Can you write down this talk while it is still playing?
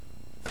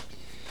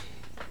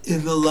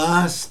In the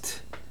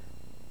last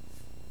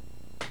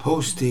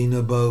posting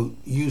about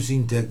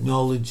using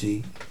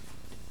technology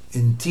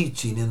in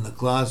teaching in the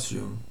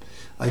classroom,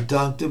 I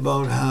talked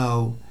about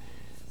how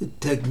the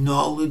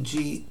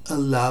technology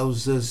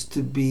allows us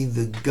to be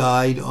the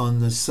guide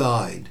on the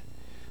side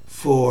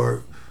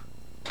for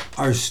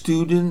our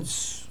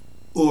students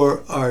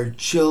or our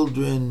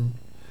children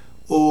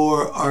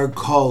or our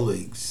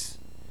colleagues,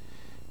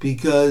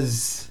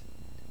 because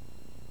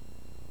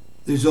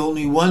there's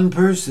only one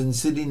person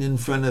sitting in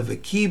front of a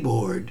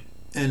keyboard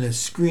and a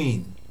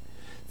screen.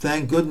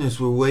 Thank goodness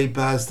we're way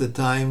past the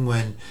time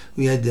when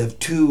we had to have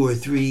 2 or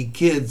 3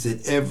 kids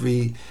at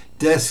every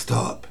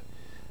desktop.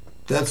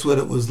 That's what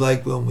it was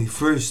like when we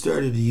first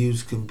started to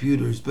use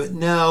computers. But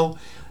now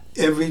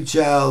every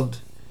child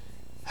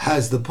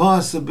has the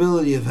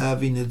possibility of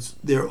having his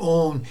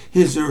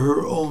or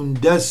her own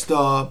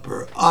desktop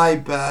or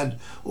iPad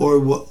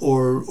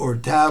or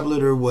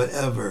tablet or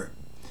whatever.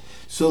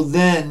 So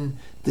then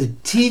the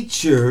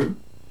teacher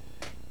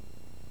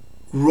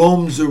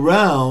roams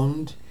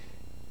around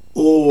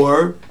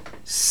or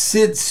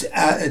sits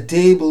at a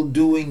table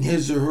doing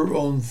his or her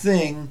own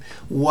thing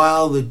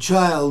while the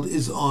child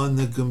is on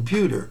the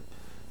computer.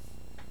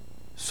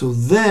 So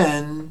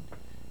then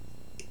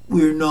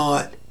we're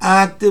not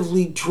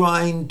actively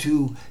trying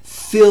to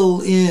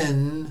fill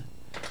in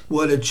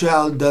what a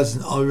child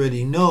doesn't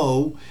already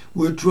know.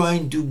 We're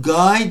trying to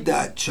guide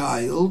that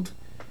child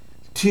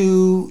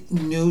to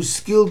new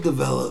skill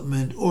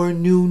development or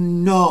new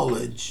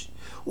knowledge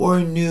or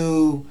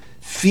new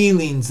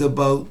feelings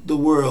about the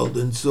world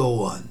and so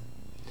on.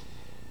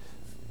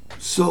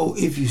 So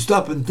if you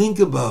stop and think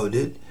about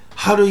it,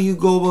 how do you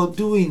go about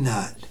doing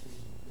that?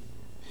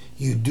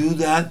 You do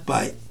that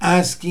by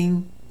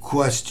asking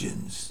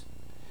questions.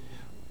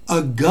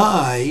 A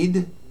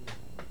guide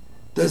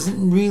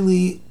doesn't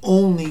really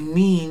only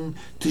mean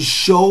to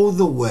show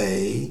the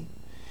way.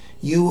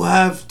 You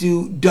have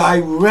to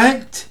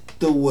direct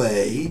the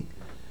way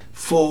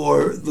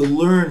for the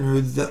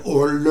learner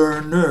or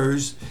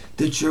learners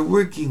that you're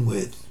working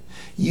with.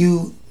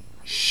 You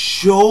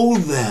show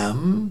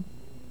them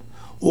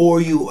or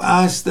you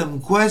ask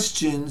them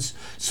questions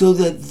so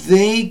that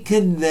they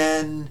can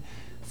then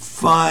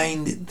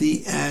find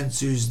the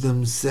answers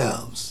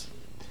themselves.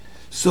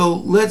 So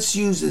let's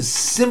use a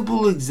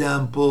simple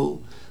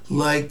example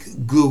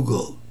like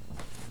Google.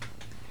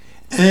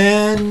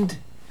 And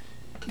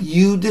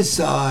you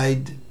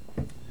decide,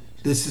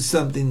 this is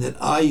something that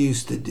I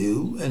used to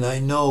do, and I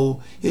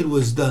know it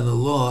was done a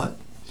lot.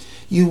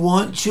 You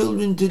want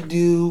children to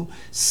do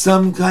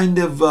some kind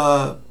of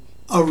a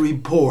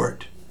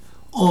report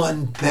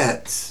on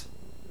pets.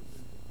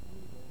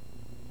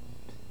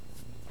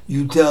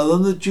 You tell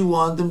them that you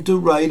want them to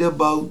write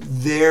about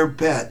their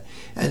pet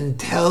and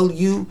tell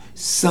you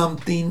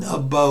something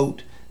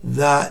about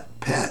that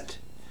pet.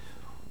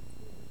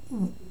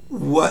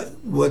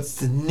 What's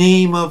the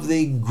name of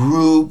the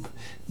group,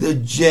 the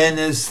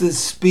genus, the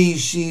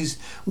species,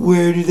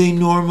 where do they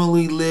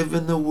normally live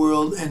in the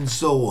world, and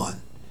so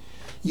on.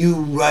 You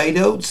write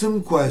out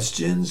some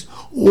questions,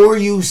 or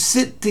you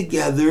sit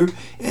together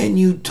and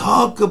you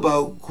talk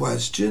about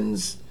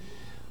questions.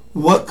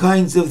 What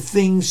kinds of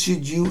things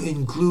should you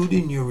include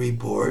in your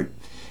report?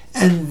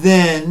 And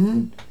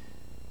then,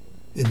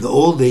 in the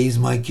old days,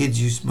 my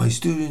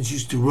students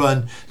used to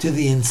run to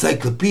the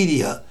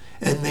encyclopedia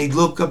and they'd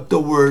look up the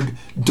word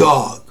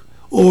dog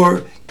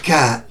or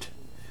cat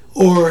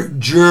or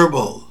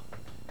gerbil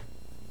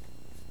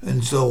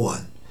and so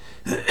on.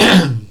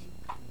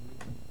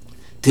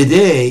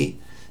 Today,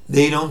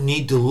 they don't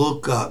need to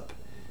look up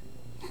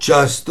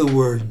just the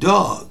word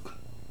dog.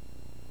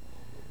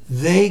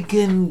 They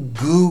can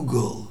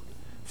Google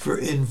for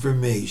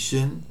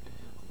information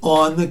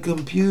on the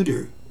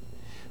computer.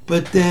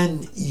 But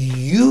then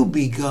you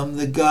become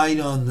the guide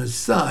on the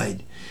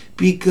side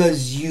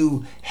because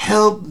you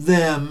help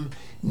them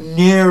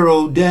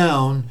narrow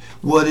down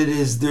what it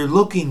is they're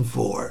looking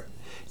for.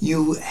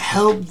 You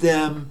help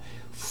them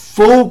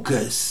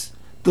focus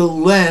the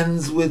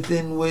lens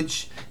within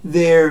which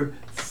they're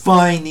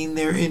finding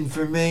their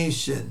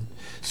information.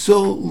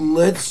 So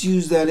let's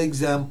use that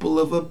example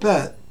of a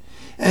pet.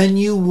 And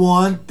you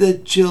want the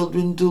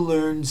children to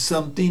learn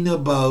something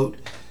about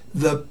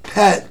the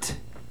pet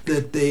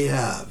that they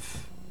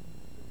have.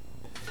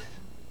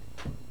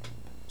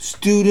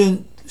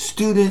 Student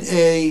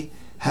A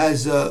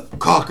has a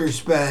Cocker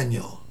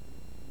Spaniel.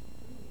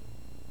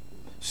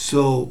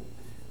 So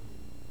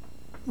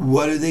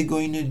what are they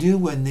going to do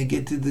when they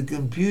get to the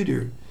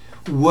computer?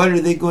 What are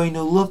they going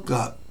to look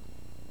up?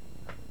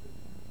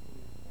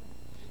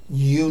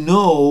 You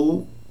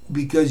know,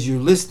 because you're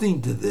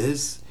listening to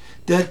this,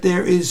 that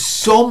there is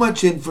so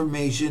much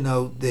information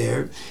out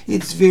there,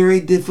 it's very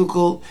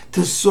difficult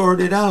to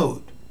sort it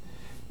out.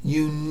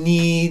 You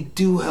need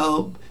to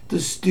help the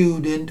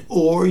student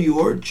or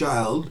your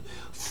child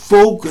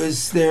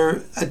focus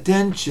their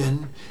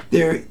attention.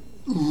 They're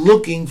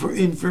looking for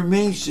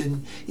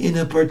information in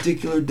a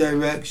particular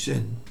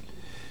direction.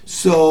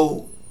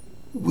 So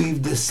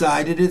we've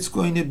decided it's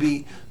going to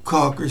be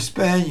Cocker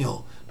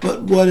Spaniel.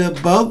 But what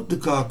about the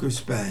Cocker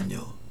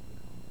Spaniel?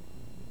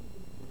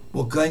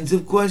 What kinds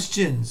of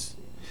questions?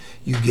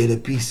 You get a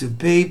piece of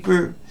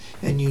paper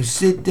and you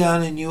sit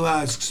down and you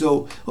ask,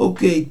 so,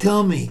 okay,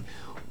 tell me,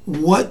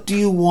 what do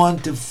you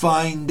want to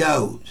find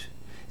out?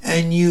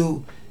 And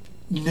you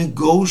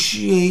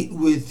negotiate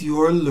with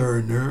your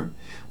learner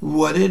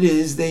what it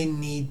is they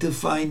need to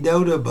find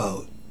out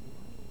about.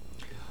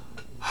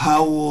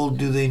 How old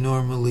do they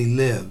normally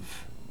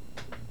live?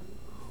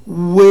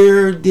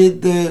 Where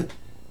did the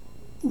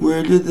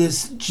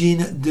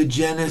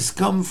genus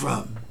come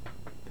from?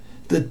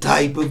 The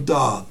type of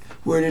dog.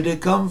 Where did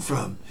it come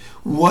from?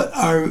 What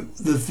are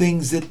the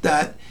things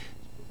that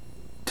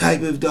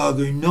type of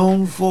dog are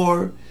known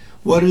for?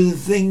 What are the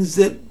things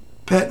that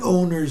pet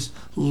owners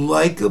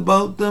like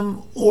about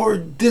them or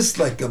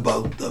dislike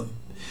about them?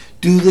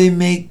 Do they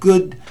make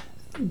good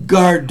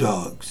guard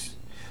dogs?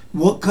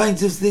 What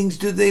kinds of things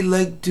do they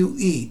like to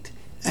eat?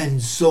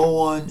 And so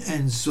on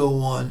and so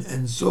on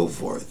and so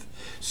forth.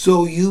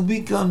 So you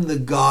become the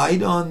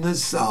guide on the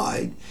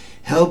side,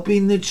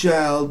 helping the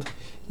child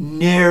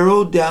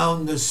narrow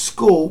down the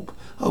scope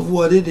of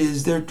what it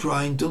is they're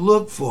trying to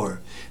look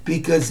for,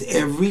 because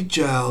every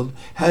child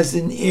has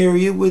an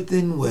area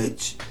within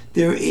which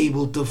they're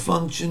able to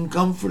function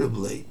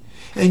comfortably.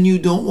 And you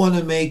don't want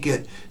to make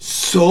it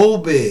so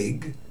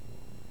big,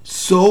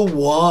 so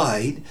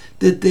wide,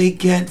 that they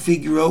can't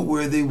figure out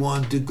where they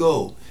want to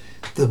go.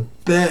 The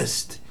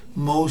best,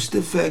 most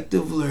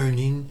effective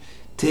learning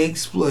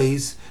takes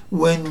place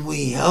when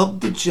we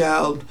help the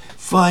child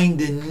find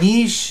a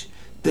niche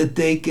that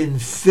they can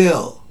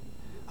fill,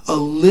 a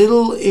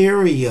little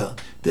area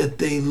that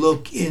they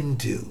look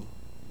into.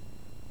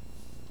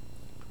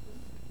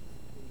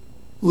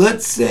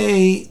 Let's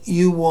say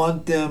you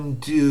want them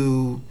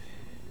to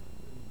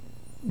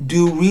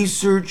do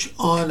research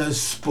on a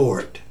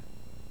sport,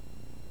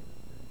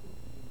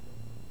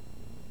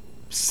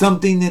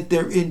 something that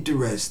they're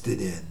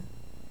interested in.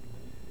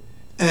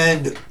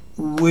 And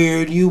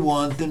where do you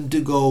want them to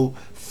go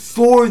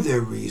for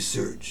their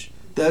research?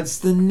 That's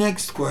the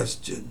next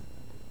question.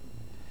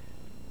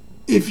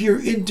 If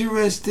you're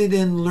interested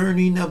in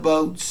learning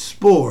about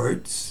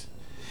sports,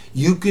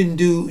 you can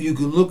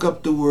look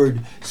up the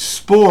word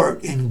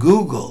sport in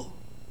Google,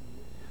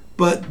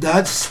 but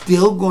that's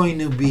still going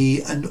to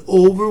be an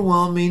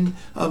overwhelming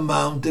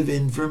amount of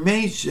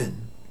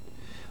information.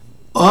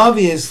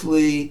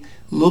 Obviously,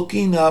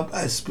 looking up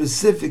a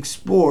specific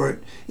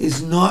sport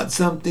is not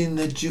something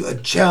a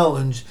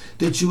challenge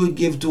that you would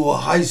give to a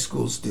high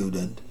school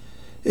student.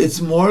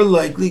 It's more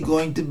likely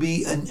going to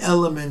be an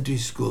elementary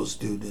school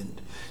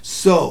student.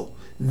 So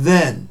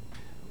then,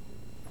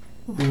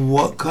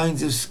 what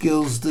kinds of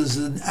skills does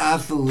an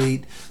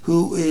athlete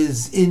who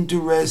is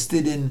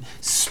interested in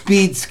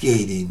speed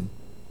skating,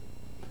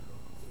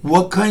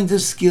 what kinds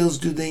of skills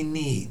do they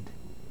need?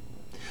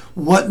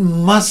 What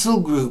muscle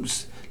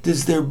groups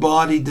does their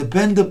body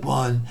depend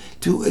upon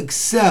to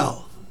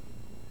excel?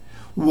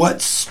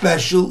 What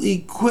special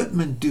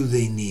equipment do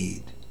they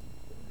need?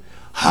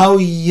 How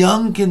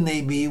young can they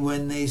be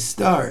when they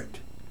start?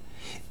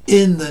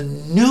 In the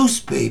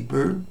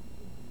newspaper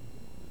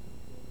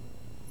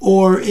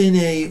or in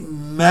a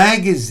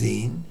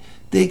magazine,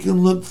 they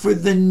can look for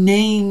the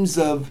names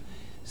of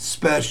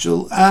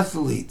special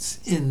athletes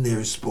in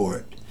their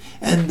sport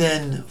and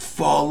then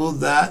follow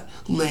that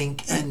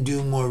link and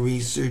do more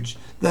research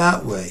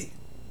that way.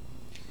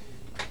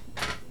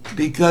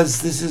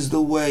 Because this is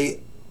the way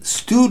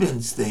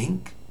students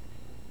think,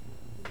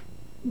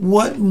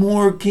 what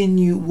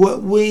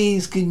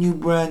ways can you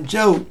branch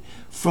out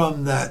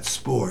from that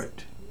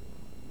sport?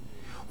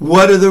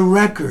 What are the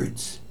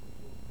records?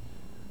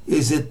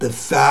 Is it the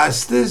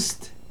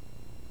fastest?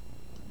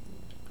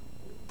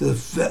 The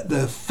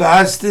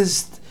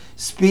fastest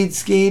speed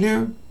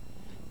skater?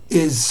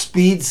 Is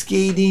speed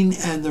skating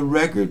and the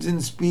records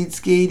in speed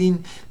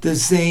skating the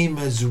same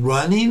as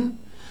running?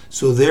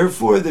 So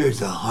therefore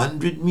there's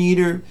 100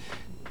 meter,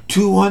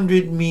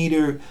 200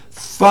 meter,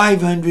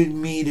 500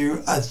 meter,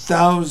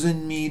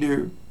 1,000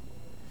 meter,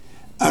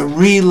 a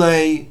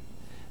relay,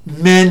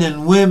 men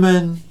and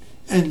women,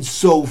 and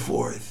so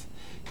forth.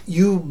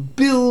 You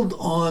build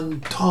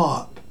on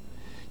top.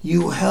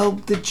 You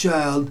help the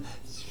child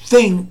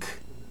think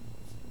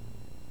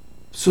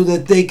so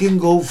that they can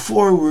go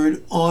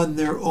forward on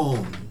their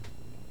own.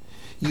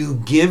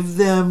 You give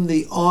them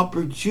the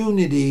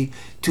opportunity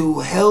to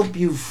help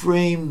you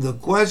frame the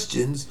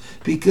questions,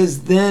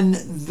 because then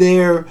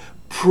they're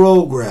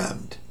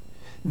programmed.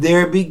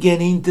 They're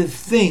beginning to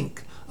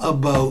think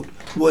about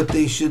what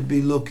they should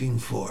be looking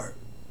for.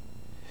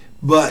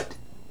 But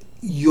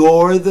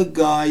you're the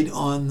guide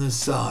on the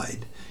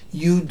side.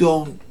 You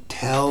don't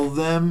tell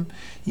them.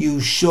 You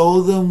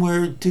show them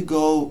where to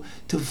go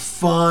to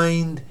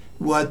find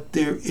what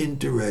they're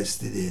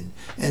interested in.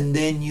 And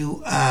then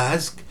you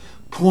ask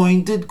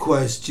pointed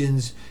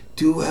questions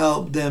to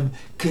help them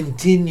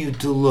continue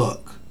to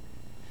look.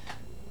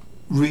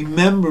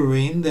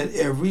 Remembering that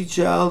every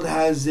child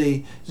has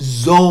a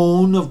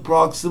zone of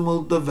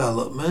proximal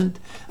development,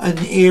 an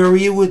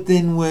area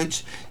within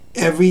which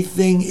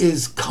everything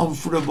is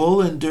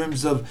comfortable in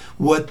terms of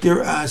what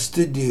they're asked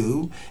to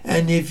do.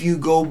 And if you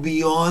go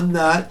beyond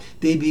that,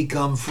 they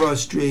become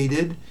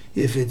frustrated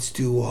if it's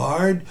too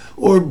hard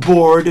or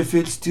bored if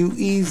it's too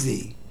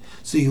easy.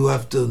 So you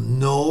have to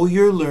know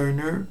your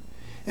learner,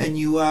 and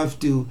you have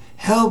to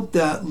help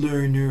that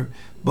learner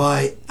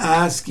by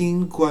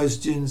asking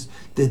questions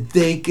that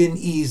they can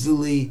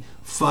easily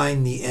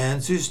find the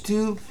answers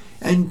to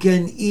and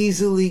can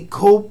easily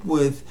cope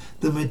with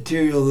the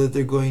material that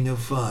they're going to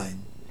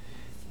find.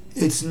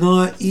 It's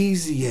not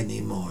easy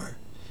anymore.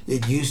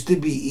 It used to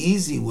be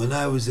easy when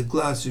I was a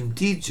classroom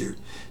teacher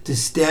to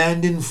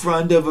stand in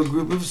front of a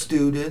group of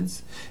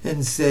students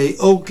and say,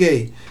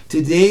 okay,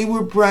 today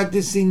we're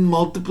practicing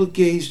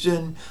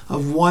multiplication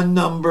of one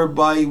number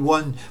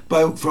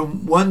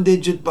from one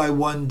digit by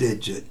one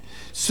digit.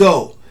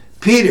 So,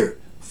 Peter,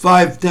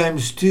 5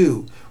 times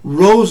 2.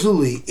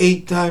 Rosalie,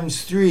 8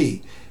 times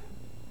 3.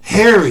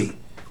 Harry,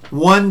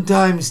 1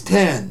 times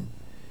 10.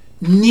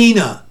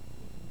 Nina,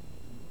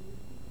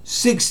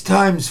 6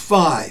 times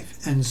 5,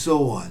 and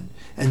so on,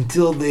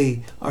 until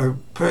they are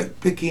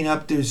picking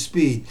up their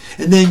speed.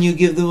 And then you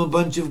give them a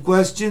bunch of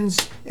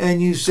questions,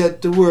 and you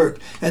set to work.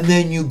 And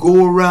then you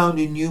go around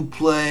and you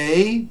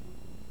play,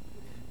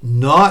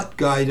 not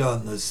guide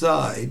on the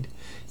side,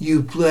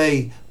 you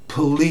play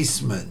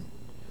policeman.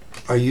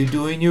 Are you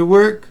doing your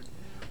work?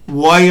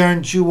 Why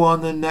aren't you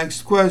on the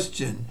next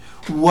question?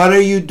 What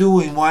are you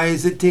doing? Why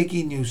is it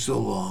taking you so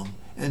long?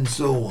 And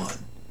so on.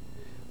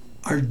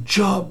 Our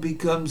job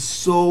becomes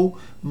so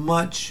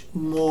much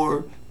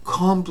more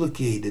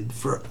complicated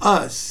for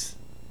us.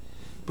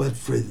 But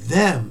for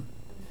them,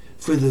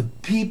 for the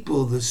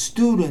people, the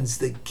students,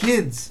 the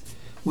kids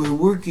we're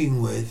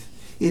working with,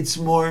 it's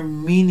more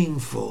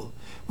meaningful.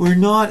 We're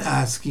not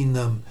asking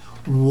them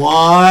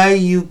why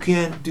you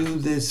can't do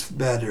this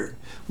better,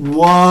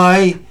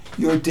 why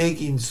you're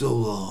taking so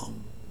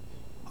long.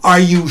 Are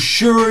you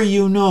sure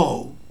you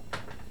know?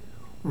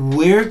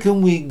 Where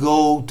can we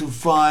go to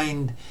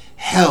find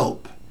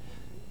help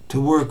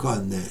to work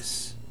on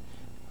this?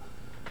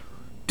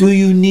 Do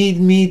you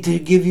need me to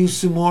give you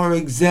some more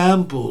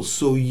examples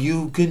so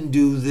you can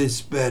do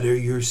this better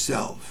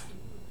yourself?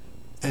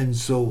 And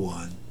so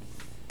on.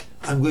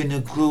 I'm going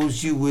to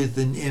close you with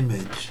an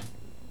image.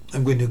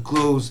 I'm going to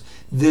close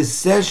this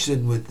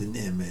session with an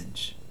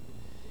image.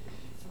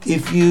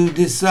 If you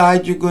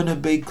decide you're going to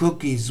bake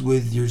cookies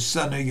with your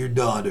son or your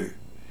daughter,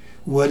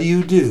 what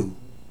do?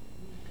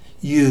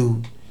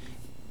 You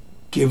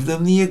give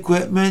them the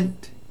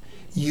equipment,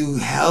 you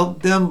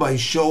help them by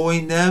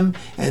showing them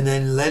and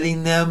then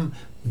letting them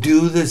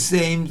do the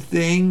same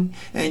thing,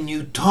 and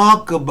you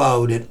talk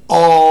about it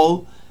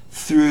all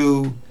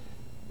through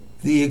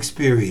the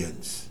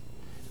experience,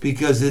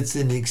 because it's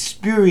an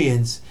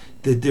experience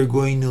that they're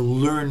going to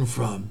learn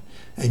from,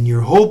 and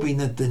you're hoping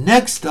that the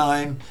next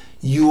time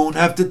you won't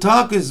have to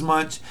talk as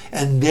much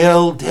and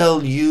they'll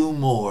tell you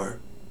more.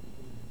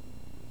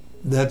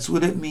 That's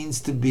what it means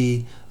to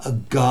be a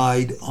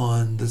guide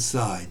on the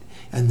side.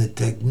 And the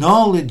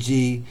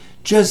technology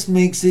just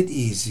makes it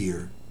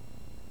easier.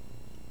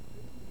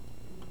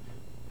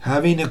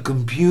 Having a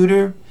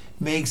computer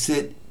makes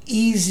it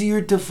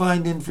easier to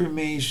find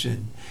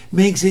information,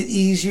 makes it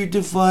easier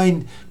to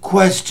find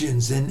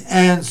questions and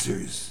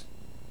answers.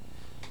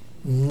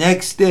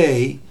 Next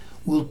day,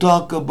 we'll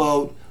talk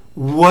about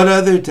what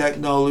other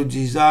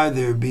technologies are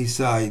there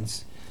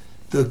besides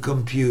the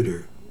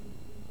computer.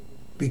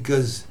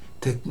 Because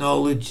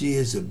technology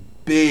is a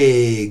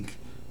big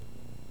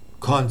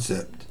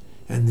concept,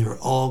 and there are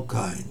all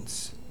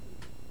kinds.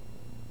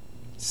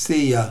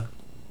 See ya.